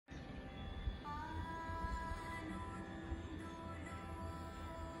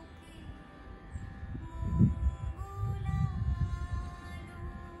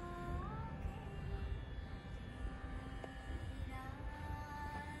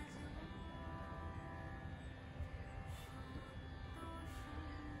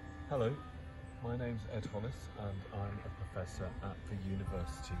Hello, my name's Ed Hollis and I'm a professor at the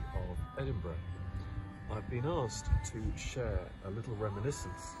University of Edinburgh. I've been asked to share a little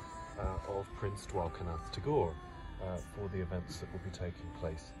reminiscence of Prince Dwarkanauth Tagore for the events that will be taking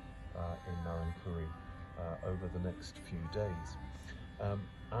place in Narayankuri over the next few days.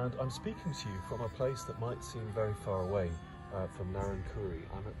 And I'm speaking to you from a place that might seem very far away from Narayankuri.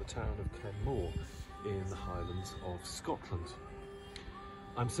 I'm at the town of Kenmore in the Highlands of Scotland.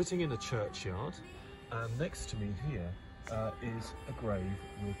 I'm sitting in a churchyard, and next to me here is a grave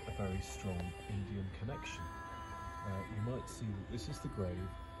with a very strong Indian connection. You might see that this is the grave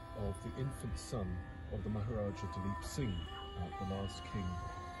of the infant son of the Maharaja Dalip Singh, the last king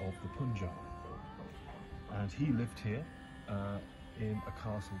of the Punjab. And he lived here in a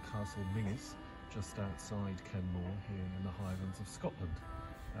castle, Castle Mingis, just outside Kenmore here in the Highlands of Scotland,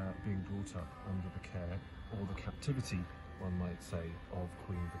 being brought up under the care or the captivity, one might say, of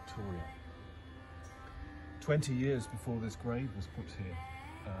Queen Victoria. 20 years before this grave was put here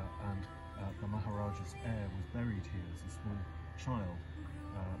and the Maharaja's heir was buried here as a small child,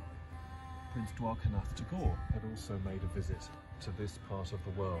 Prince Dwarkanauth Tagore had also made a visit to this part of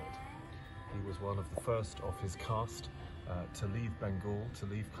the world. He was one of the first of his caste to leave Bengal, to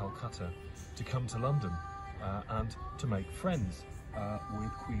leave Calcutta, to come to London and to make friends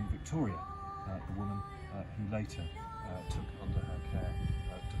with Queen Victoria, the woman who later took under her care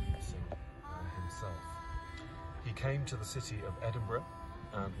Dalip Singh himself. He came to the city of Edinburgh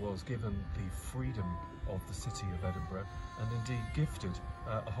and was given the freedom of the city of Edinburgh, and indeed gifted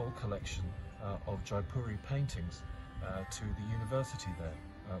a whole collection of Jaipuri paintings to the university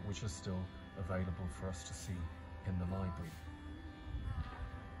there, which are still available for us to see in the library.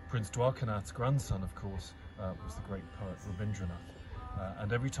 Prince Dwarkanauth's grandson, of course, was the great poet Rabindranath,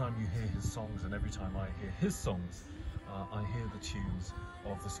 and every time you hear his songs and every time I hear his songs, I hear the tunes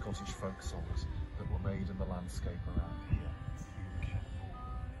of the Scottish folk songs that were made in the landscape around here in Kenmore.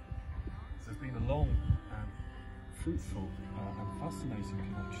 There's been a long and fruitful and fascinating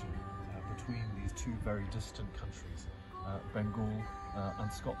connection between these two very distant countries, Bengal and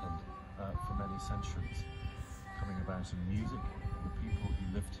Scotland, for many centuries, coming about in music, and the people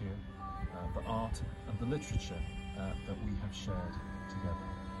who lived here, the art and the literature that we have shared together.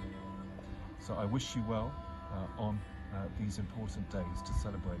 So I wish you well on these important days to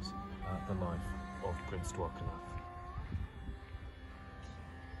celebrate the life of Prince Dwarkanauth.